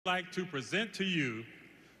Like to present to you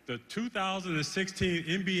the 2016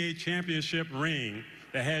 NBA championship ring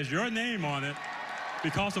that has your name on it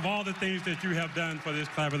because of all the things that you have done for this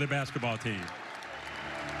Cavaliers basketball team.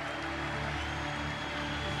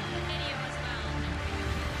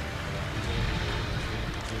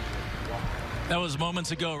 That was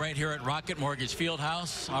moments ago right here at Rocket Mortgage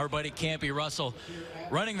FieldHouse. Our buddy Campy Russell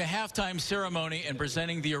running the halftime ceremony and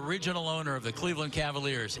presenting the original owner of the Cleveland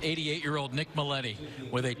Cavaliers, 88-year-old Nick Mileti,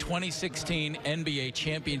 with a 2016 NBA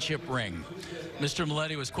championship ring. Mr.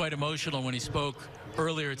 Mileti was quite emotional when he spoke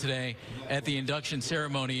earlier today at the induction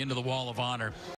ceremony into the Wall of Honor.